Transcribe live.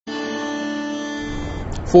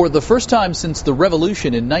For the first time since the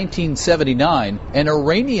revolution in 1979, an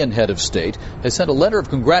Iranian head of state has sent a letter of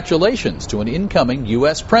congratulations to an incoming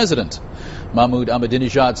U.S. president. Mahmoud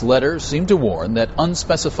Ahmadinejad's letter seemed to warn that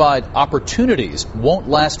unspecified opportunities won't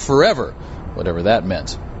last forever, whatever that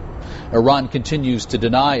meant. Iran continues to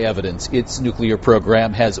deny evidence its nuclear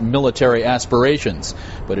program has military aspirations,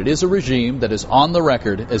 but it is a regime that is on the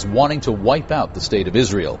record as wanting to wipe out the state of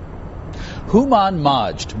Israel. Houman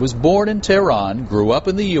Majd was born in Tehran, grew up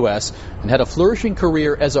in the U.S., and had a flourishing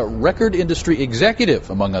career as a record industry executive,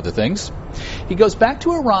 among other things. He goes back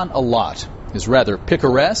to Iran a lot. His rather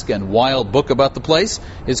picaresque and wild book about the place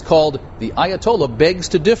is called The Ayatollah Begs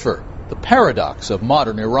to Differ, The Paradox of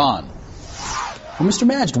Modern Iran. Well, Mr.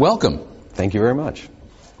 Majd, welcome. Thank you very much.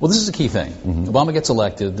 Well, this is a key thing. Obama gets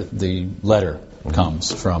elected, the letter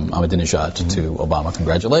comes from Ahmadinejad to Obama.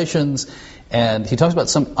 Congratulations. And he talks about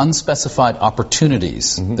some unspecified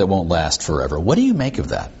opportunities that won't last forever. What do you make of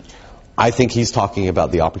that? I think he's talking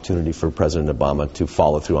about the opportunity for President Obama to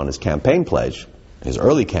follow through on his campaign pledge, his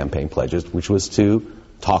early campaign pledges, which was to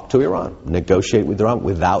talk to Iran, negotiate with Iran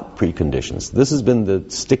without preconditions. This has been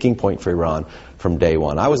the sticking point for Iran from day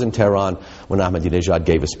one. I was in Tehran when Ahmadinejad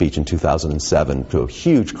gave a speech in 2007 to a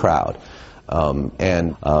huge crowd.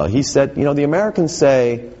 And he said, you know, the Americans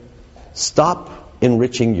say, stop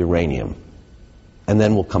enriching uranium, and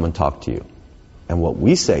then we'll come and talk to you. And what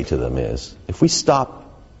we say to them is, if we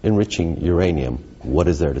stop enriching uranium, what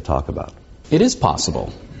is there to talk about? It is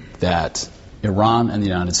possible that Iran and the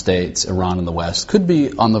United States, Iran and the West, could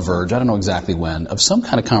be on the verge, I don't know exactly when, of some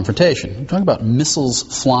kind of confrontation. I'm talking about missiles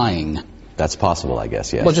flying. That's possible, I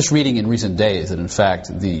guess, yes. Well, just reading in recent days that, in fact,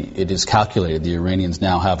 it is calculated the Iranians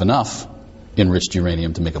now have enough enriched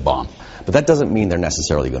uranium to make a bomb. But that doesn't mean they're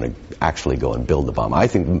necessarily going to actually go and build the bomb. I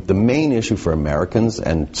think the main issue for Americans,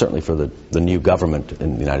 and certainly for the new government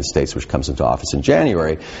in the United States, which comes into office in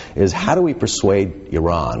January, is how do we persuade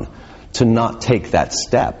Iran to not take that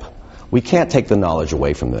step? We can't take the knowledge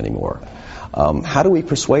away from them anymore. How do we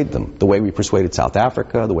persuade them? The way we persuaded South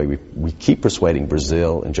Africa, the way we keep persuading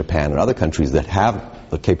Brazil and Japan and other countries that have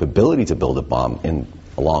the capability to build a bomb in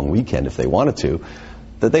a long weekend if they wanted to,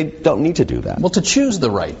 that they don't need to do that. Well, to choose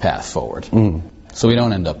the right path forward, so we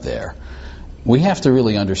don't end up there, we have to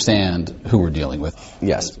really understand who we're dealing with.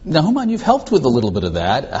 Yes. Now, Houman, you've helped with a little bit of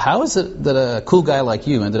that. How is it that a cool guy like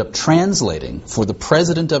you ended up translating for the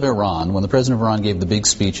president of Iran when the president of Iran gave the big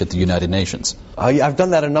speech at the United Nations? I've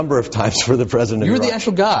done that a number of times for the president of Iran. You were the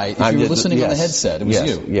actual guy. If you were listening on the headset, it was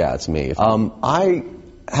you. Yeah, it's me. I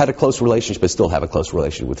had a close relationship, but still have a close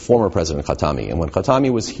relationship with former President Khatami. And when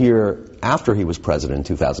Khatami was here after he was president in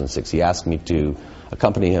 2006, he asked me to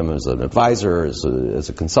accompany him as an advisor, as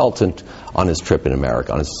a consultant on his trip in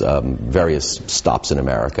America, on his various stops in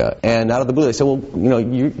America. And out of the blue, they said, well, you know,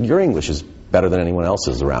 your English is better than anyone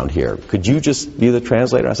else's around here. Could you just be the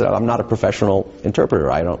translator? I said, I'm not a professional interpreter.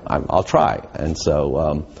 I'll try. And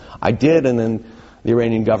so I did, and then the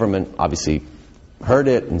Iranian government obviously heard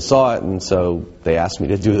it and saw it, and so they asked me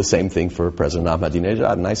to do the same thing for President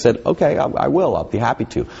Ahmadinejad, and I said, okay, I will. I'll be happy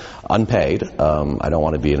to. Unpaid. I don't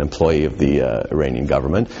want to be an employee of the Iranian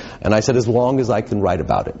government. And I said, as long as I can write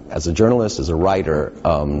about it. As a journalist, as a writer,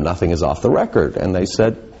 nothing is off the record. And they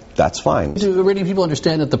said, that's fine. Do Iranian people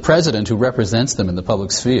understand that the president who represents them in the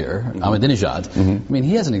public sphere, Ahmadinejad, I mean,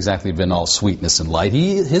 he hasn't exactly been all sweetness and light.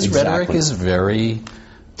 His rhetoric is very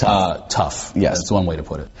tough. Yes. That's one way to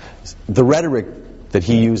put it. The rhetoric that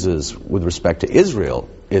he uses with respect to Israel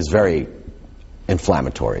is very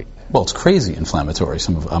inflammatory. Well, it's crazy inflammatory,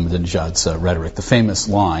 some of Ahmadinejad's rhetoric. The famous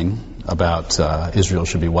line about Israel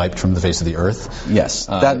should be wiped from the face of the earth. Yes.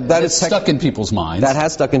 That is stuck in people's minds. That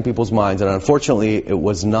has stuck in people's minds, and unfortunately it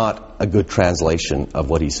was not a good translation of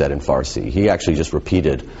what he said in Farsi. He actually just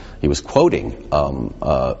repeated, he was quoting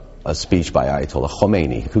a speech by Ayatollah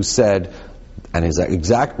Khomeini, who said, and his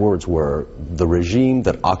exact words were, the regime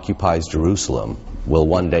that occupies Jerusalem will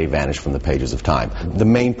one day vanish from the pages of time. The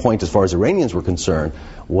main point as far as Iranians were concerned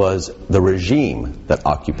was the regime that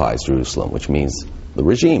occupies Jerusalem, which means the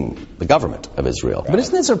regime, the government of Israel. But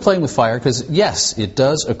isn't it sort of playing with fire? Because, yes, it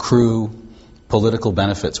does accrue political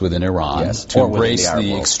benefits within Iran to embrace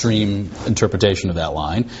the extreme interpretation of that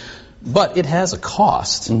line. But it has a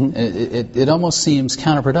cost. It almost seems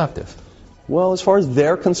counterproductive. Well, as far as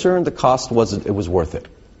they're concerned, the cost was worth it.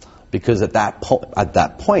 Because at that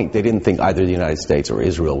point, they didn't think either the United States or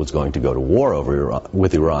Israel was going to go to war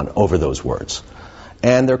with Iran over those words.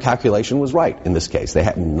 And their calculation was right in this case.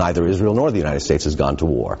 Neither Israel nor the United States has gone to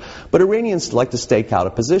war. But Iranians like to stake out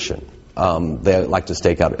a position. They like to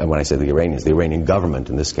stake out, and when I say the Iranians, the Iranian government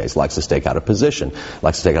in this case likes to stake out a position,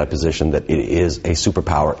 that it is a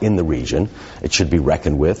superpower in the region. It should be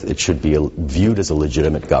reckoned with. It should be viewed as a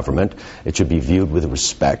legitimate government. It should be viewed with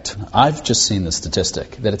respect. I've just seen the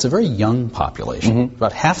statistic that it's a very young population. Mm-hmm.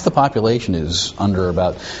 About half the population is under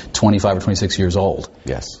about 25 or 26 years old.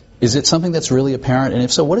 Yes. Is it something that's really apparent? And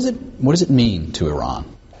if so, what does it mean to Iran?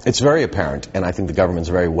 It's very apparent, and I think the government's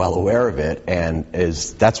very well aware of it, and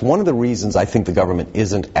that's one of the reasons I think the government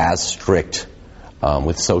isn't as strict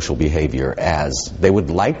with social behavior as they would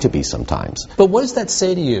like to be sometimes. But what does that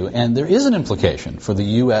say to you? And there is an implication for the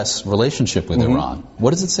U.S. relationship with Iran. What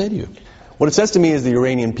does it say to you? What it says to me is the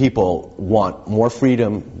Iranian people want more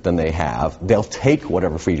freedom than they have. They'll take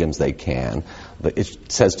whatever freedoms they can. But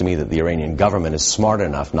it says to me that the Iranian government is smart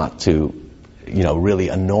enough not to really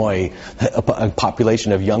annoy a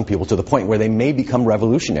population of young people to the point where they may become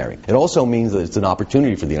revolutionary. It also means that it's an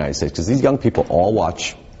opportunity for the United States, because these young people all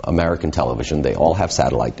watch American television. They all have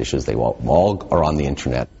satellite dishes. They all are on the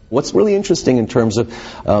internet. What's really interesting in terms of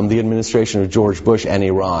the administration of George Bush and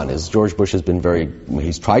Iran is George Bush has been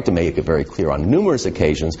he's tried to make it very clear on numerous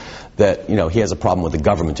occasions that, he has a problem with the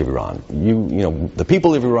government of Iran. The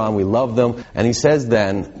people of Iran, we love them. And he says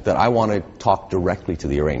then that I want to talk directly to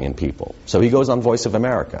the Iranian people. So he goes on Voice of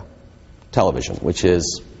America television, which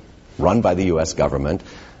is run by the U.S. government,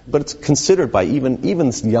 but it's considered by even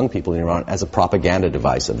young people in Iran as a propaganda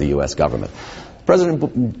device of the U.S. government.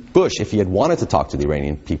 President Bush, if he had wanted to talk to the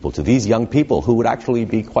Iranian people, to these young people who would actually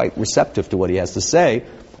be quite receptive to what he has to say,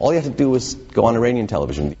 all he had to do was go on Iranian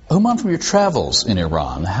television. Houman, from your travels in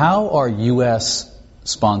Iran, how are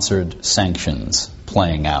U.S.-sponsored sanctions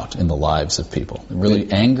playing out in the lives of people? They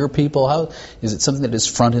really anger people? How is it something that is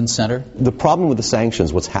front and center? The problem with the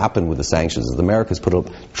sanctions, what's happened with the sanctions, is America's put a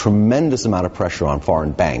tremendous amount of pressure on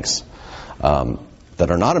foreign banks that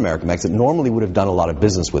are not American banks that normally would have done a lot of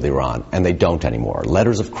business with Iran, and they don't anymore.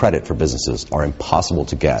 Letters of credit for businesses are impossible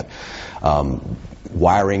to get.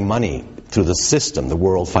 Wiring money through the system, the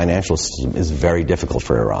world financial system, is very difficult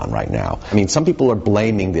for Iran right now. I mean, some people are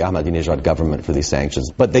blaming the Ahmadinejad government for these sanctions,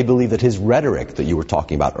 but they believe that his rhetoric that you were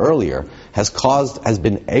talking about earlier has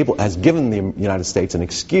given the United States an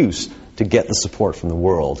excuse to get the support from the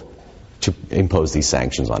world to impose these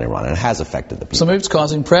sanctions on Iran, and it has affected the people. So maybe it's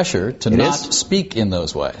causing pressure to not speak in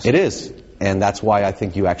those ways. It is. And that's why I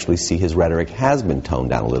think you actually see his rhetoric has been toned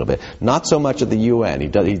down a little bit. Not so much at the UN. He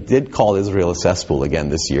did call Israel a cesspool again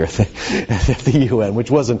this year at the UN, which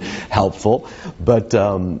wasn't helpful. But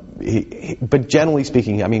generally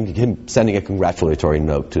speaking, I mean, him sending a congratulatory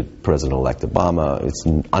note to President-elect Obama, it's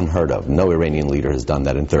unheard of. No Iranian leader has done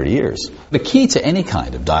that in 30 years. The key to any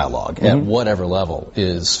kind of dialogue at whatever level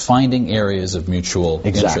is finding areas of mutual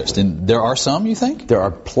interest. And there are some, you think? There are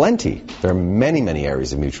plenty. There are many, many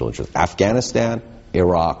areas of mutual interest. Afghanistan,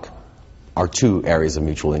 Iraq are two areas of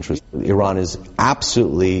mutual interest. Iran is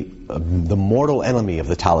absolutely the mortal enemy of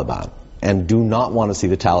the Taliban and do not want to see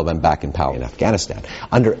the Taliban back in power in Afghanistan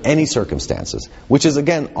under any circumstances, which is,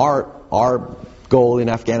 again, our goal in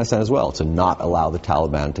Afghanistan as well, to not allow the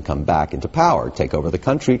Taliban to come back into power, take over the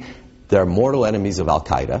country. They're mortal enemies of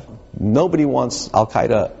Al-Qaeda. Nobody wants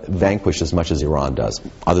Al-Qaeda vanquished as much as Iran does,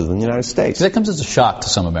 other than the United States. That comes as a shock to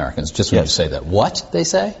some Americans, just when you say that. What, they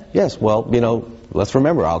say? Yes, well, let's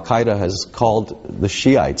remember, Al-Qaeda has called the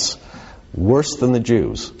Shiites worse than the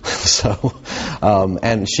Jews.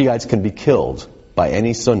 And Shiites can be killed by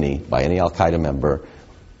any Sunni, by any Al-Qaeda member,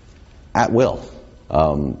 at will.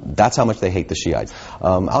 That's how much they hate the Shiites.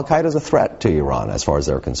 Al-Qaeda is a threat to Iran as far as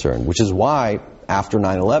they're concerned, which is why, after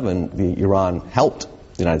 9/11, Iran helped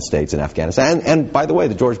the United States in Afghanistan. And by the way,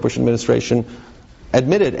 the George Bush administration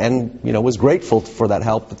admitted and was grateful for that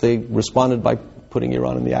help, but they responded by putting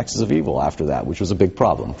Iran in the axis of evil after that, which was a big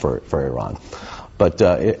problem for Iran. But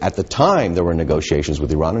at the time, there were negotiations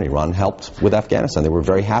with Iran, and Iran helped with Afghanistan. They were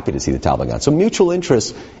very happy to see the Taliban gone. So mutual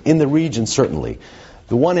interest in the region, certainly.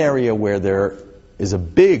 The one area where there is a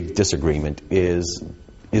big disagreement is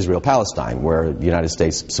Israel-Palestine, where the United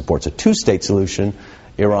States supports a two-state solution.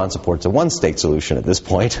 Iran supports a one-state solution at this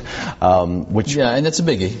point. And it's a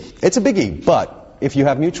biggie. It's a biggie, but if you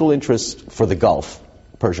have mutual interest for the Gulf,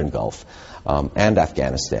 Persian Gulf, and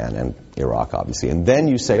Afghanistan and Iraq, obviously, and then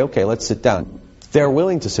you say, okay, let's sit down. They're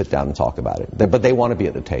willing to sit down and talk about it, but they want to be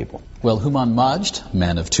at the table. Well, Houman Majd,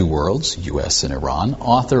 man of two worlds, U.S. and Iran,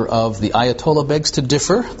 author of The Ayatollah Begs to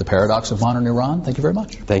Differ, The Paradox of Modern Iran. Thank you very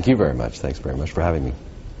much. Thank you very much. Thanks very much for having me.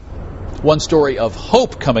 One story of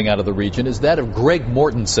hope coming out of the region is that of Greg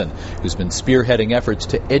Mortensen, who's been spearheading efforts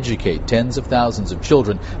to educate tens of thousands of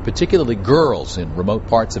children, particularly girls, in remote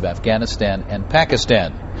parts of Afghanistan and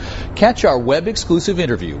Pakistan. Catch our web-exclusive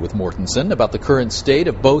interview with Mortensen about the current state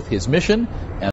of both his mission and